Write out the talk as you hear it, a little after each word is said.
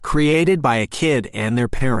Created by a kid and their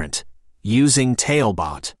parent, using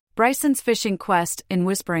Talebot. Bryson's Fishing Quest in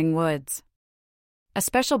Whispering Woods. A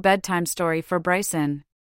special bedtime story for Bryson.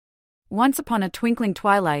 Once upon a twinkling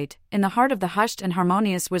twilight, in the heart of the hushed and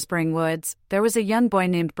harmonious Whispering Woods, there was a young boy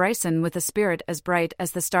named Bryson with a spirit as bright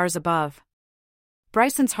as the stars above.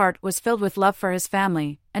 Bryson's heart was filled with love for his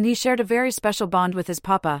family, and he shared a very special bond with his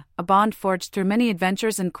papa, a bond forged through many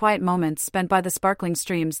adventures and quiet moments spent by the sparkling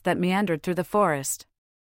streams that meandered through the forest.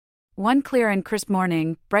 One clear and crisp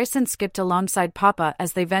morning, Bryson skipped alongside Papa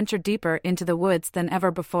as they ventured deeper into the woods than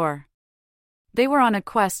ever before. They were on a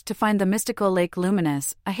quest to find the mystical Lake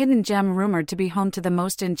Luminous, a hidden gem rumored to be home to the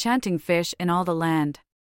most enchanting fish in all the land.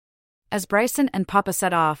 As Bryson and Papa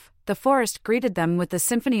set off, the forest greeted them with the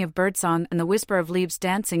symphony of birdsong and the whisper of leaves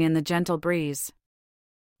dancing in the gentle breeze.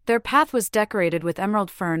 Their path was decorated with emerald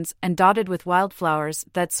ferns and dotted with wildflowers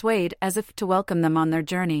that swayed as if to welcome them on their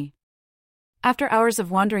journey. After hours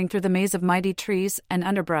of wandering through the maze of mighty trees and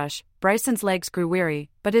underbrush, Bryson's legs grew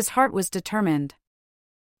weary, but his heart was determined.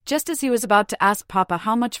 Just as he was about to ask Papa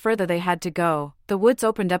how much further they had to go, the woods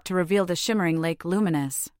opened up to reveal the shimmering Lake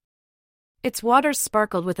Luminous. Its waters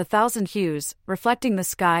sparkled with 1,000 hues, reflecting the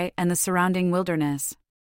sky and the surrounding wilderness.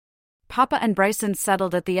 Papa and Bryson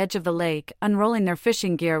settled at the edge of the lake, unrolling their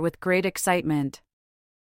fishing gear with great excitement.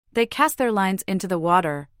 They cast their lines into the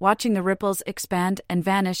water, watching the ripples expand and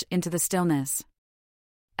vanish into the stillness.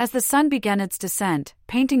 As the sun began its descent,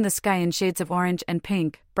 painting the sky in shades of orange and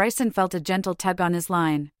pink, Bryson felt a gentle tug on his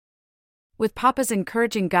line. With Papa's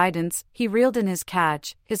encouraging guidance, he reeled in his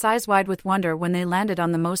catch, his eyes wide with wonder when they landed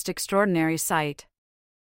on the most extraordinary sight.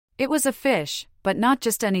 It was a fish, but not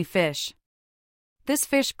just any fish. This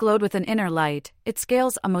fish glowed with an inner light, its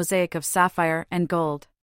scales a mosaic of sapphire and gold.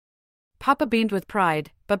 Papa beamed with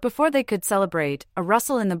pride, but before they could celebrate, a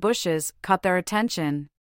rustle in the bushes caught their attention.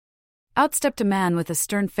 Out stepped a man with a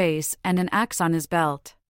stern face and an axe on his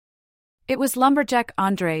belt. It was Lumberjack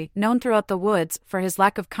Andre, known throughout the woods for his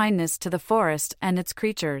lack of kindness to the forest and its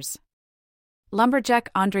creatures.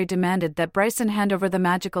 Lumberjack Andre demanded that Bryson hand over the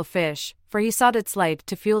magical fish, for he sought its light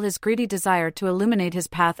to fuel his greedy desire to illuminate his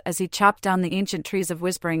path as he chopped down the ancient trees of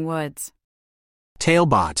Whispering Woods.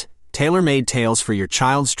 Talebot, tailor-made tales for your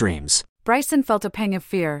child's dreams. Bryson felt a pang of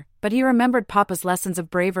fear, but he remembered Papa's lessons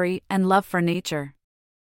of bravery and love for nature.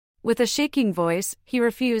 With a shaking voice, he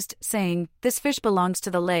refused, saying, "This fish belongs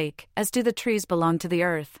to the lake, as do the trees belong to the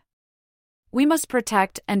earth. We must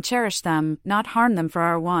protect and cherish them, not harm them for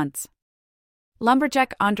our wants."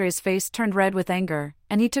 Lumberjack Andre's face turned red with anger,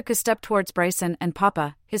 and he took a step towards Bryson and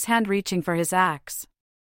Papa, his hand reaching for his axe.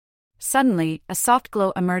 Suddenly, a soft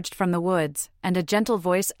glow emerged from the woods, and a gentle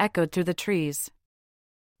voice echoed through the trees.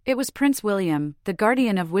 It was Prince William, the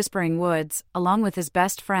guardian of Whispering Woods, along with his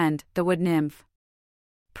best friend, the wood nymph.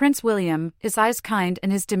 Prince William, his eyes kind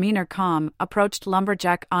and his demeanor calm, approached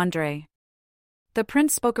Lumberjack Andre. The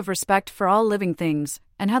prince spoke of respect for all living things,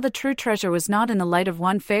 and how the true treasure was not in the light of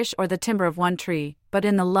one fish or the timber of one tree, but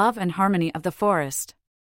in the love and harmony of the forest.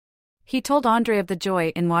 He told Andre of the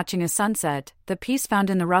joy in watching a sunset, the peace found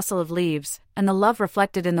in the rustle of leaves, and the love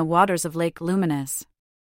reflected in the waters of Lake Luminous.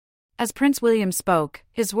 As Prince William spoke,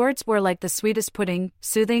 his words were like the sweetest pudding,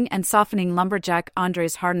 soothing and softening Lumberjack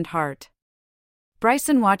Andre's hardened heart.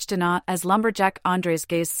 Bryson watched in awe as Lumberjack Andre's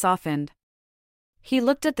gaze softened. He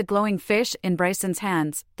looked at the glowing fish in Bryson's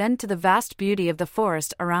hands, then to the vast beauty of the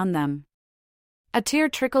forest around them. A tear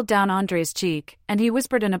trickled down Andre's cheek, and he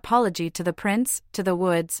whispered an apology to the prince, to the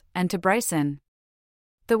woods, and to Bryson.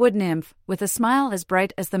 The wood nymph, with a smile as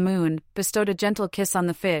bright as the moon, bestowed a gentle kiss on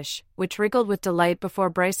the fish, which wriggled with delight before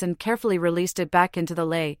Bryson carefully released it back into the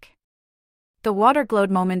lake. The water glowed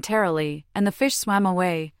momentarily, and the fish swam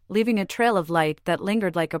away, leaving a trail of light that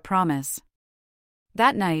lingered like a promise.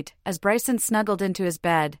 That night, as Bryson snuggled into his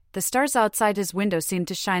bed, the stars outside his window seemed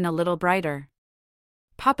to shine a little brighter.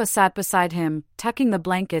 Papa sat beside him, tucking the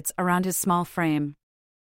blankets around his small frame.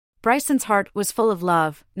 Bryson's heart was full of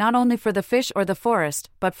love, not only for the fish or the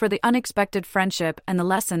forest, but for the unexpected friendship and the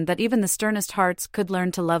lesson that even the sternest hearts could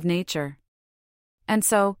learn to love nature. And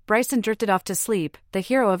so, Bryson drifted off to sleep, the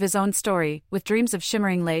hero of his own story, with dreams of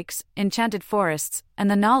shimmering lakes, enchanted forests,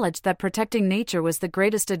 and the knowledge that protecting nature was the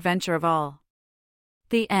greatest adventure of all.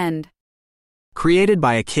 The end. Created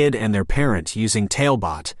by a kid and their parent using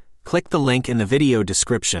Talebot. Click the link in the video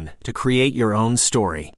description to create your own story.